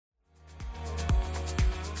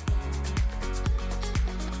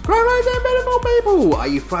Grand Rising, beautiful people! Are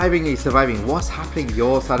you thriving? Are you surviving? What's happening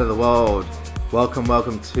your side of the world? Welcome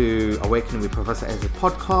to Awakening with Professor Ezra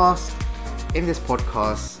podcast. In this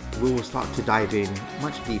podcast, we will start to dive in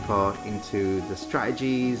much deeper into the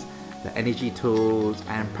strategies, the energy tools,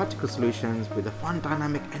 and practical solutions with a fun,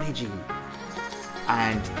 dynamic energy.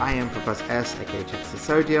 And I am Professor S, aka Jack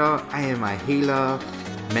Sisodia. I am a healer,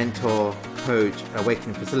 mentor, coach,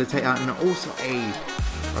 awakening facilitator, and also a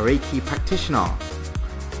Reiki practitioner.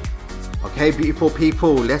 Okay, beautiful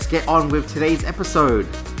people, let's get on with today's episode.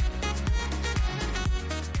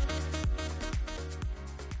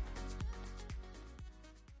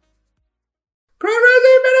 Grand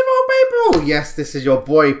Rising, beautiful people! Yes, this is your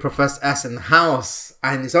boy, Professor S in the house,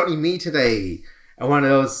 and it's only me today. And one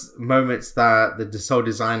of those moments that the soul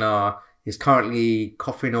designer is currently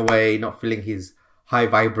coughing away, not feeling his high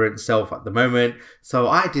vibrant self at the moment. So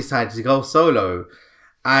I decided to go solo.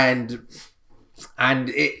 And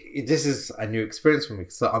this is a new experience for me.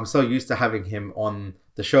 So I'm so used to having him on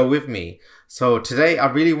the show with me. So today I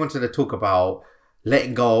really wanted to talk about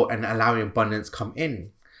letting go and allowing abundance come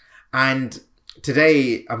in. And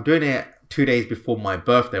today I'm doing it 2 days before my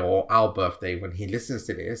birthday, or our birthday when he listens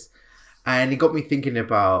to this. And it got me thinking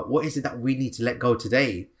about what is it that we need to let go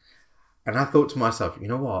today. And I thought to myself, you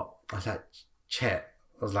know what? I was like, Chet.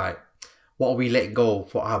 I was like, what are we letting go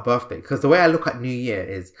for our birthday? Because the way I look at New Year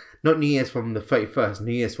is not New Year's from the 31st,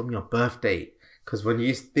 New Year's from your birthday. Because when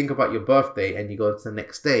you think about your birthday and you go to the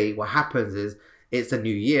next day, what happens is it's a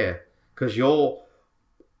new year. Because your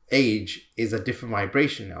age is a different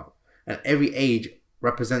vibration now. And every age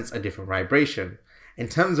represents a different vibration. In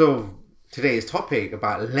terms of today's topic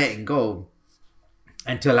about letting go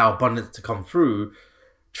and to allow abundance to come through,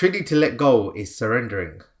 truly to let go is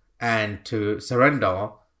surrendering. And to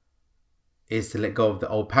surrender is to let go of the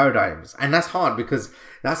old paradigms. And that's hard because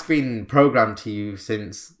that's been programmed to you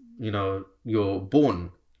since, you're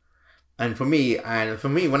born. And for me,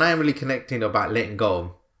 when I'm really connecting about letting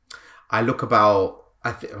go, I look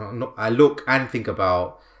and think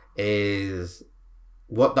about is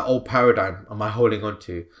what the old paradigm am I holding on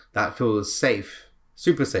to that feels safe,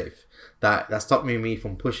 super safe, that stopped me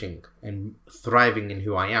from pushing and thriving in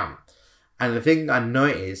who I am. And the thing I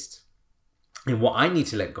noticed and what I need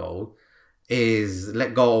to let go is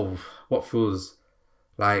let go of what feels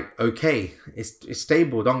like okay. It's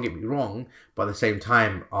stable, don't get me wrong, but at the same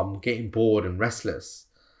time, I'm getting bored and restless.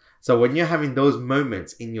 So when you're having those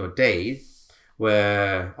moments in your day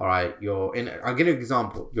where, all right, I'll give you an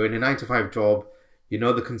example. You're in a 9-to-5 job,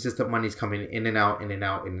 the consistent money's coming in and out,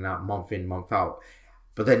 month in, month out.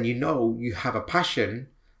 But then you have a passion,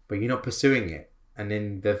 but you're not pursuing it. And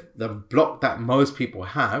then the block that most people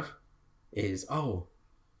have is,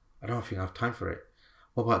 I don't think I have time for it.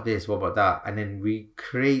 What about this? What about that? And then we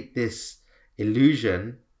create this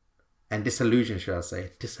illusion and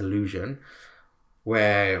disillusion,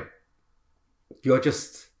 where you're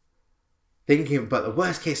just thinking about the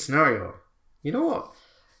worst case scenario. You know what?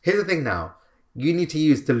 Here's the thing now. You need to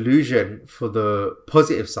use delusion for the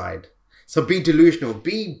positive side. So be delusional,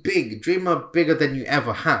 be big, dream up bigger than you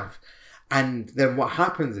ever have. And then what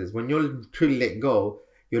happens is when you're truly letting go,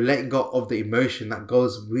 you're letting go of the emotion that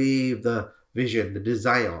goes with the vision, the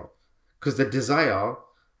desire. Because the desire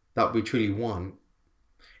that we truly want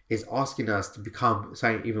is asking us to become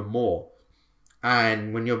something even more.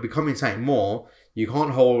 And when you're becoming something more, you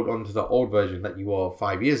can't hold on to the old version that you were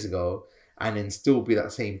 5 years ago and then still be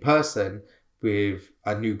that same person with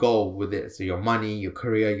a new goal with it. So your money, your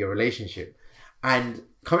career, your relationship. And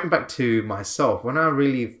coming back to myself, when I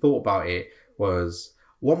really thought about it was,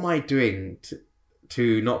 what am I doing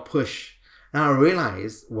to not push? And I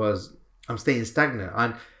realized was I'm staying stagnant.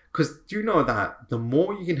 And because do you know that the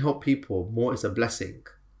more you can help people, more is a blessing.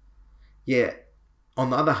 Yet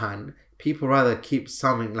on the other hand, people rather keep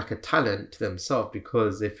something like a talent to themselves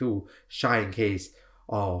because they feel shy in case,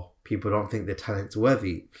 people don't think their talent's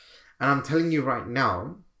worthy. And I'm telling you right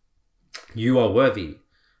now, you are worthy.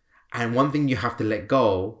 And one thing you have to let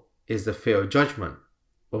go is the fear of judgment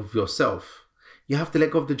of yourself. You have to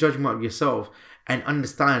let go of the judgment of yourself and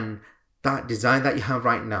understand that design that you have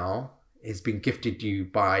right now is being gifted you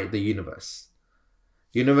by the universe.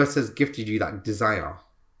 The universe has gifted you that desire.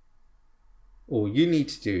 All you need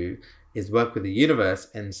to do is work with the universe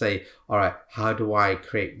and say, all right, how do I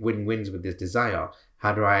create win-wins with this desire?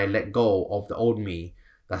 How do I let go of the old me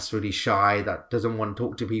that's really shy, that doesn't want to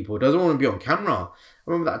talk to people, doesn't want to be on camera? I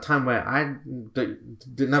remember that time where I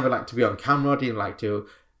never liked to be on camera, didn't like to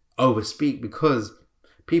overspeak because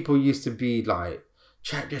people used to be like,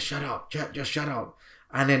 Chet, just shut up.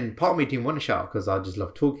 And then part of me didn't want to shout because I just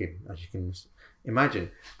love talking, as you can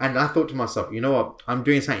imagine. And I thought to myself, you know what? I'm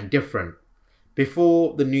doing something different.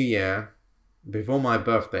 Before the new year, before my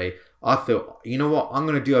birthday, I thought, you know what? I'm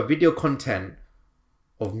going to do a video content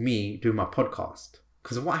of me doing my podcast.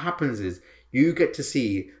 Because what happens is you get to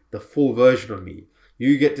see the full version of me.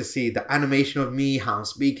 You get to see the animation of me, how I'm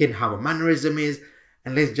speaking, how my mannerism is.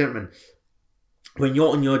 And ladies and gentlemen, when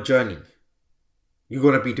you're on your journey, you're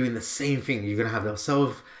going to be doing the same thing. You're going to have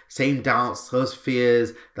those same doubts, those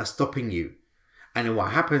fears that's stopping you. And then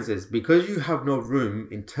what happens is, because you have no room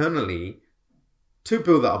internally to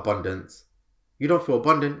build that abundance, you don't feel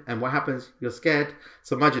abundant. And what happens? You're scared.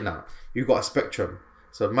 So imagine now, you've got a spectrum.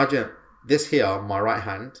 So imagine this here, my right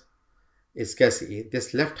hand, is scarcity.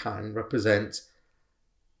 This left hand represents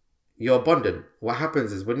you're abundant. What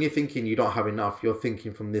happens is, when you're thinking you don't have enough, you're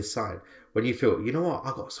thinking from this side. When you feel, you know what,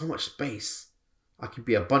 I got so much space, I can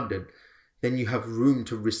be abundant, then you have room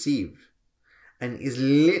to receive. And it's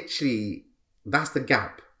literally, that's the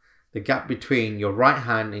gap between your right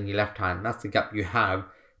hand and your left hand. That's the gap you have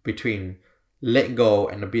between letting go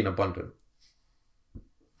and being abundant.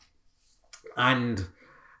 And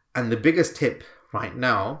the biggest tip right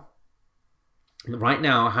now,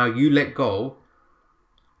 how you let go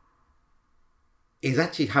is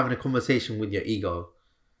actually having a conversation with your ego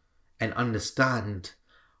and understand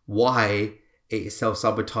why it is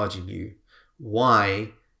self-sabotaging you,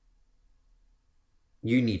 why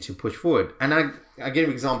you need to push forward. And I give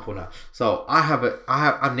an example now. So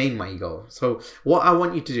I've named my ego. So what I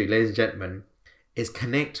want you to do, ladies and gentlemen, is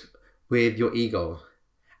connect with your ego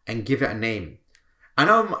and give it a name. I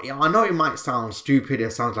know it might sound stupid.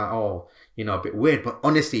 It sounds like, a bit weird, but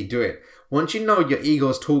honestly, do it. Once you know your ego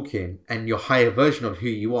is talking and your higher version of who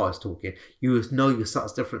you are is talking, you know your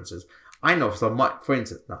subtle differences. I know, for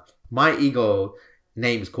instance, my ego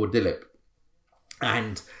name is called Dilip.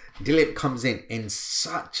 And Dilip comes in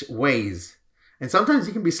such ways. And sometimes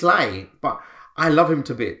he can be sly, but I love him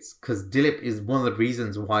to bits, because Dilip is one of the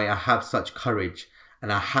reasons why I have such courage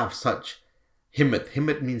and I have such himmat.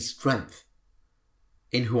 Himmat means strength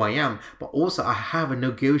in who I am. But also I have a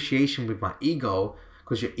negotiation with my ego,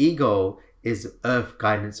 because your ego is earth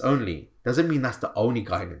guidance only. Doesn't mean that's the only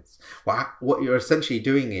guidance. What you're essentially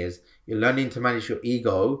doing is you're learning to manage your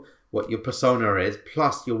ego, what your persona is,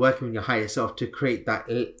 plus you're working with your higher self to create that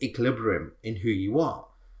equilibrium in who you are.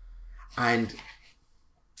 And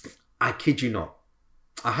I kid you not,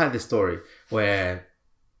 I had this story where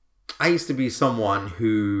I used to be someone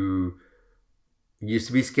who used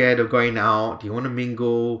to be scared of going out, didn't want to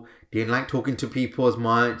mingle, didn't like talking to people as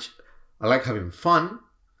much. I like having fun.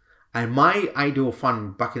 And my ideal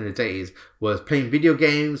fun back in the days was playing video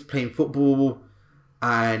games, playing football,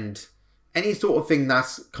 and any sort of thing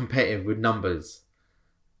that's competitive with numbers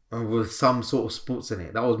and with some sort of sports in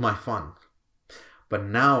it. That was my fun. But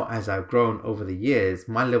now, as I've grown over the years,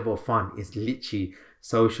 my level of fun is literally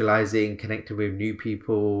socializing, connecting with new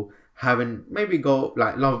people, I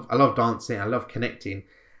love dancing, I love connecting,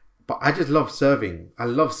 but I just love serving. I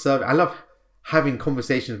love having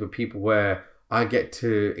conversations with people where I get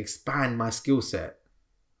to expand my skill set.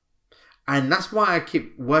 And that's why I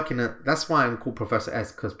keep working that's why I'm called Professor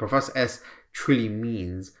S, because Professor S truly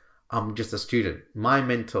means I'm just a student. My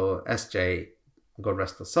mentor, SJ, God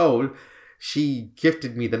rest her soul, she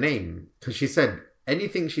gifted me the name because she said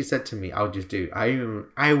anything she said to me, I'll just do.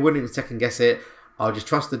 I wouldn't even second guess it. I'll just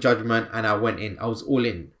trust the judgment, and I went in. I was all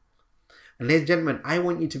in. And ladies and gentlemen, I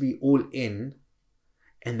want you to be all in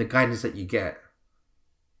the guidance that you get.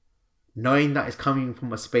 Knowing that it's coming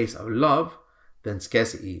from a space of love than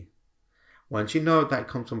scarcity. Once you know that it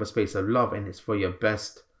comes from a space of love and it's for your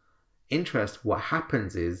best interest, what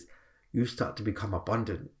happens is you start to become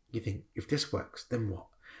abundant. You think, if this works, then what?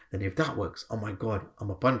 Then if that works, oh my God,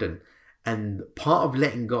 I'm abundant. And part of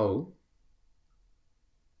letting go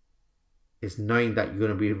is knowing that you're going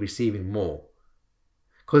to be receiving more.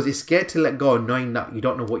 Because it's scared to let go, knowing that you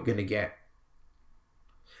don't know what you're going to get.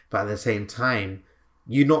 But at the same time,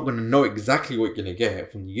 you're not going to know exactly what you're going to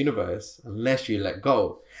get from the universe unless you let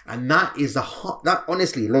go. And that is that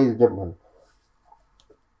honestly, ladies and gentlemen,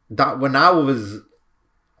 that when I was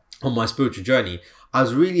on my spiritual journey, I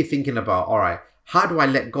was really thinking about, all right, how do I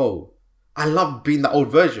let go? I love being the old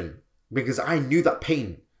version because I knew that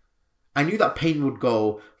pain. I knew that pain would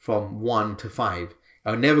go from 1 to 5.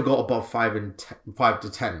 I would never go above 5 to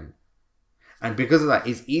 10. And because of that,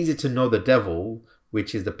 it's easier to know the devil,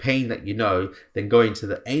 which is the pain that you know, than going to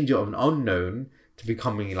the angel of an unknown to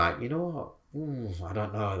becoming like, you know what? I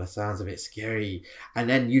don't know. That sounds a bit scary. And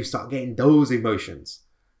then you start getting those emotions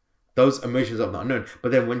of the unknown.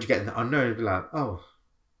 But then when you get in the unknown, you'll be like, oh,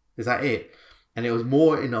 is that it? And it was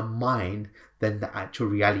more in our mind than the actual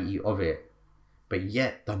reality of it. But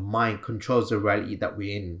yet the mind controls the reality that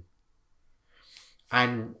we're in.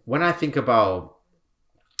 And when I think about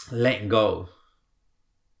letting go,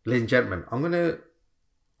 ladies and gentlemen, I'm going to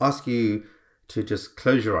ask you to just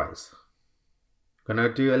close your eyes. I'm going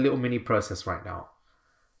to do a little mini process right now.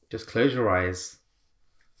 Just close your eyes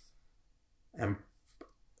and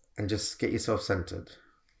just get yourself centered.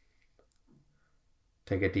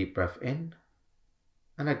 Take a deep breath in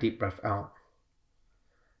and a deep breath out.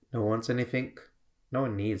 No one wants anything. No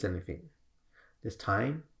one needs anything. This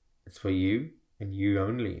time is for you and you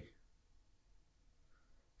only.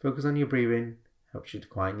 Focus on your breathing. Helps you to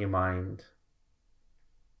quieten your mind.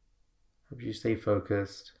 Helps you stay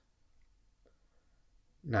focused.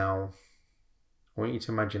 Now, I want you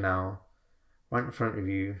to imagine now, right in front of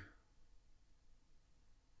you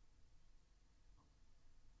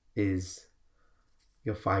is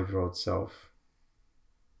your 5-year-old self.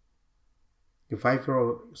 Your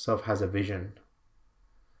 5-year-old self has a vision.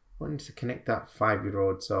 I want you to connect that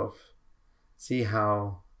 5-year-old self. See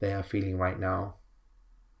how they are feeling right now.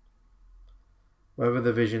 Whatever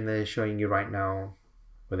the vision they're showing you right now,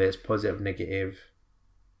 whether it's positive, negative,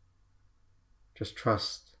 just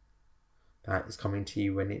trust that it's coming to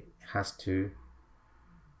you when it has to.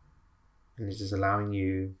 And it's just allowing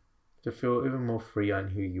you to feel even more free on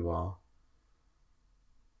who you are.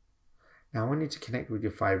 Now I want you to connect with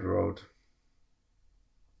your 5-year-old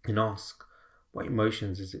and ask, what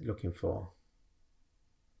emotions is it looking for?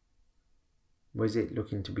 What is it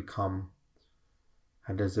looking to become?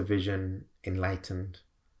 How does the vision enlightened?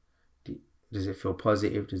 Does it feel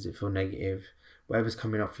positive? Does it feel negative? Whatever's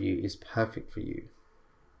coming up for you is perfect for you.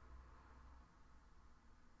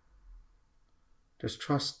 Just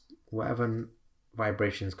trust whatever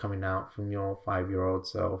vibrations coming out from your 5-year-old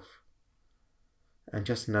self, and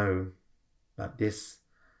just know that this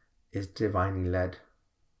is divinely led.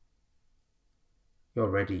 You're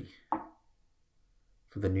ready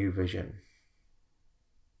for the new vision.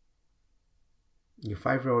 Your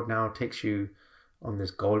 5-year-old now takes you on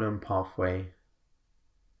this golden pathway,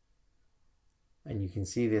 and you can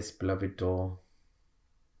see this beloved door,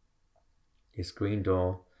 this green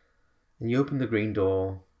door, and you open the green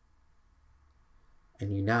door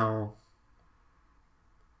and you now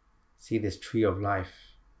see this tree of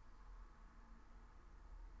life.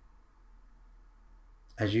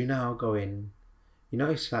 As you now go in, you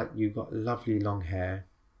notice that you've got lovely long hair,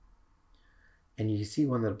 and you see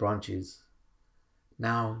one of the branches.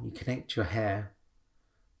 Now you connect your hair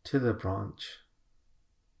to the branch,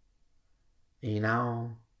 and you're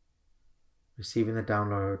now receiving the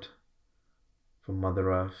download from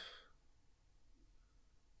Mother Earth.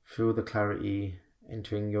 Feel the clarity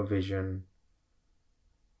entering your vision.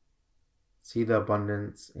 See the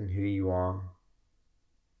abundance in who you are.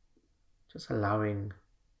 Just allowing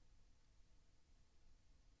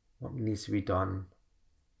what needs to be done.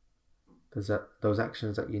 Those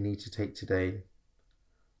actions that you need to take today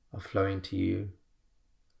are flowing to you.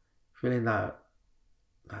 Feeling that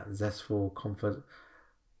zestful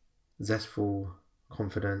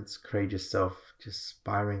confidence, courageous self just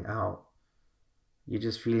spiraling out. You're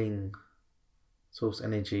just feeling source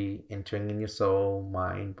energy entering in your soul,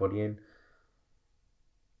 mind, body, and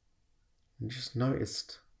you just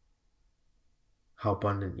noticed how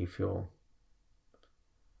abundant you feel.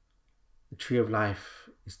 The tree of life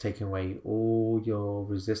is taking away all your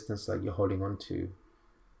resistance that you're holding on to.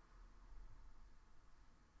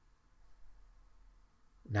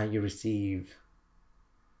 Now you receive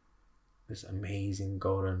this amazing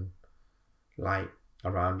golden light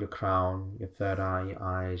around your crown, your third eye, your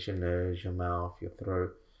eyes, your nose, your mouth, your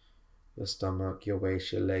throat, your stomach, your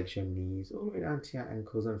waist, your legs, your knees, all the way down to your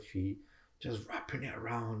ankles and feet, just wrapping it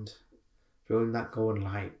around, feeling that golden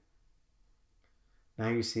light. Now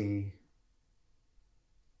you see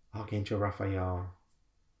Archangel Raphael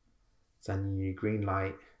sending you green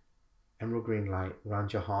light, emerald green light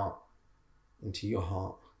around your heart, into your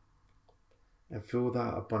heart, and feel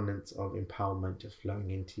that abundance of empowerment just flowing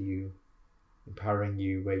into you, empowering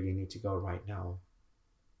you where you need to go right now.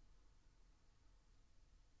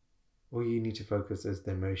 All you need to focus is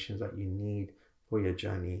the emotions that you need for your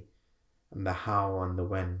journey, and the how and the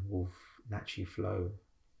when will naturally flow.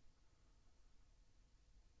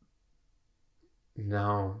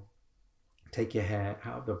 Now, take your hair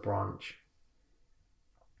out of the branch,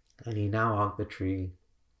 and you now hug the tree.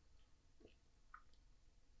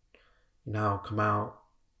 You now come out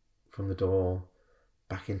from the door,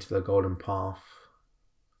 back into the golden path,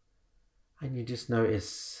 and you just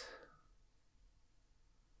notice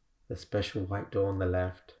the special white door on the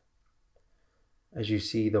left. As you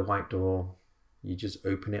see the white door, you just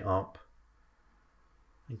open it up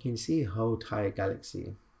and can see a whole entire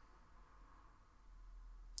galaxy.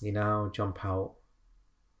 You now jump out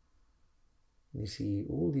and you see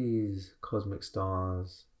all these cosmic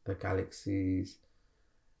stars, the galaxies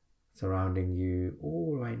surrounding you.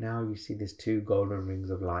 All right now you see these 2 golden rings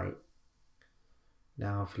of light.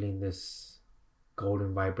 Now feeling this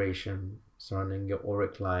golden vibration surrounding your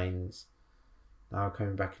auric lines. Now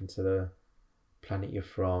coming back into the planet you're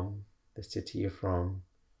from, the city you're from,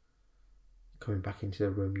 coming back into the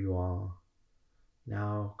room you are.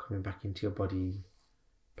 Now coming back into your body,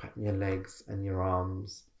 pattern your legs and your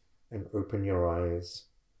arms and open your eyes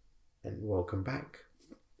and welcome back.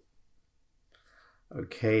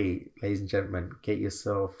 Okay, ladies and gentlemen, get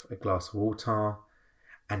yourself a glass of water.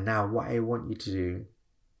 And now what I want you to do,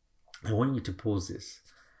 I want you to pause this.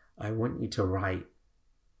 I want you to write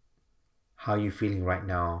how you're feeling right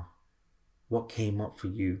now. What came up for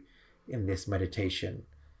you in this meditation?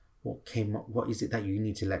 What came up? What is it that you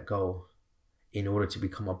need to let go in order to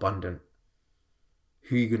become abundant?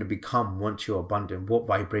 Who are you going to become once you're abundant? What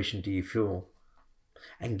vibration do you feel?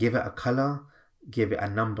 And give it a color, give it a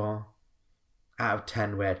number. Out of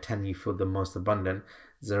 10, where 10 you feel the most abundant,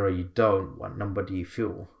 0 you don't, what number do you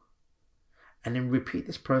feel? And then repeat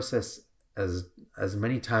this process as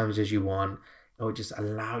many times as you want. It will just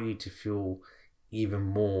allow you to feel even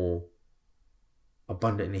more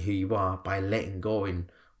abundant in who you are by letting go in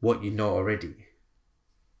what you know already.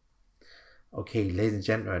 Okay, ladies and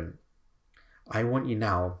gentlemen, I want you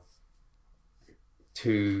now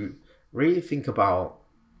to really think about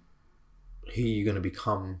who you're going to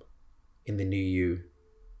become in the new you.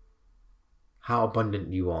 How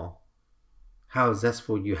abundant you are. How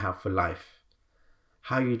zestful you have for life.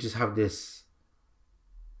 How you just have this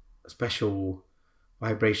special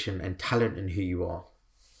vibration and talent in who you are.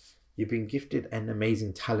 You've been gifted an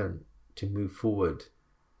amazing talent to move forward.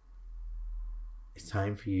 It's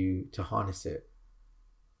time for you to harness it.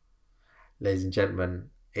 Ladies and gentlemen,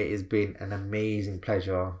 it has been an amazing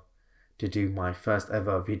pleasure to do my first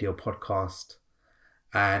ever video podcast.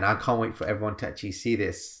 And I can't wait for everyone to actually see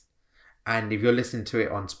this. And if you're listening to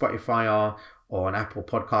it on Spotify or on Apple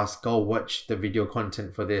Podcasts, go watch the video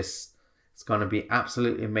content for this. It's going to be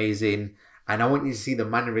absolutely amazing. And I want you to see the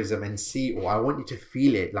mannerism and I want you to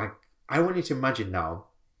feel it. Like, I want you to imagine now,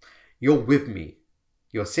 you're with me.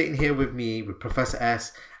 You're sitting here with me, with Professor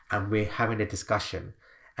S, and we're having a discussion.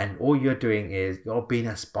 And all you're doing is you're being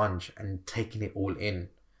a sponge and taking it all in.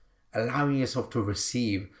 Allowing yourself to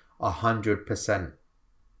receive 100%.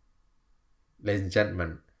 Ladies and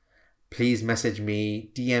gentlemen, please message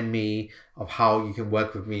me, DM me of how you can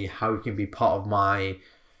work with me, how you can be part of my,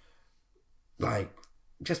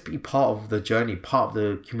 just be part of the journey, part of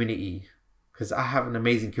the community. Because I have an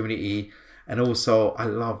amazing community, and also I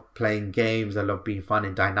love playing games, I love being fun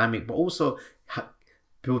and dynamic, but also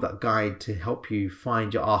build that guide to help you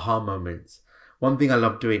find your aha moments. One thing I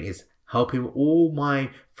love doing is helping all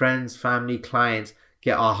my friends, family, clients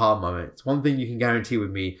get aha moments. One thing you can guarantee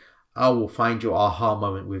with me, I will find your aha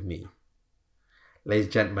moment with me. Ladies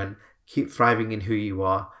and gentlemen, keep thriving in who you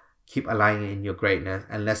are, keep aligning in your greatness,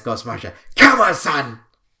 and let's go smash it. Come on, son!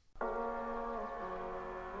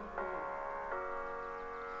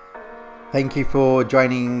 Thank you for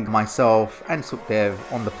joining myself and Sukhdev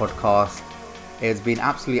on the podcast. It's been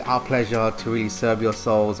absolutely our pleasure to really serve your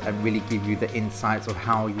souls and really give you the insights of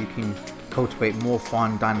how you can cultivate more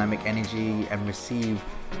fun, dynamic energy and receive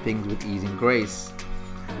things with ease and grace.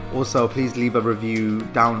 Also, please leave a review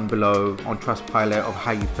down below on Trustpilot of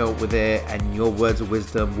how you felt with it, and your words of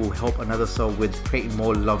wisdom will help another soul with creating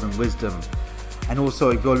more love and wisdom. And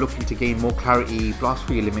also, if you're looking to gain more clarity, blast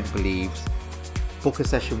through your limit beliefs, book a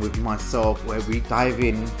session with myself where we dive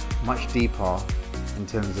in much deeper in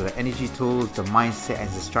terms of the energy tools, the mindset and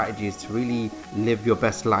the strategies to really live your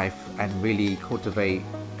best life and really cultivate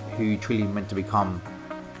who you truly meant to become.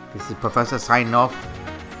 This is Professor signing off.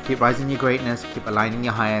 Keep rising your greatness, keep aligning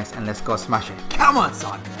your highest, and let's go smash it. Come on,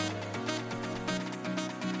 son!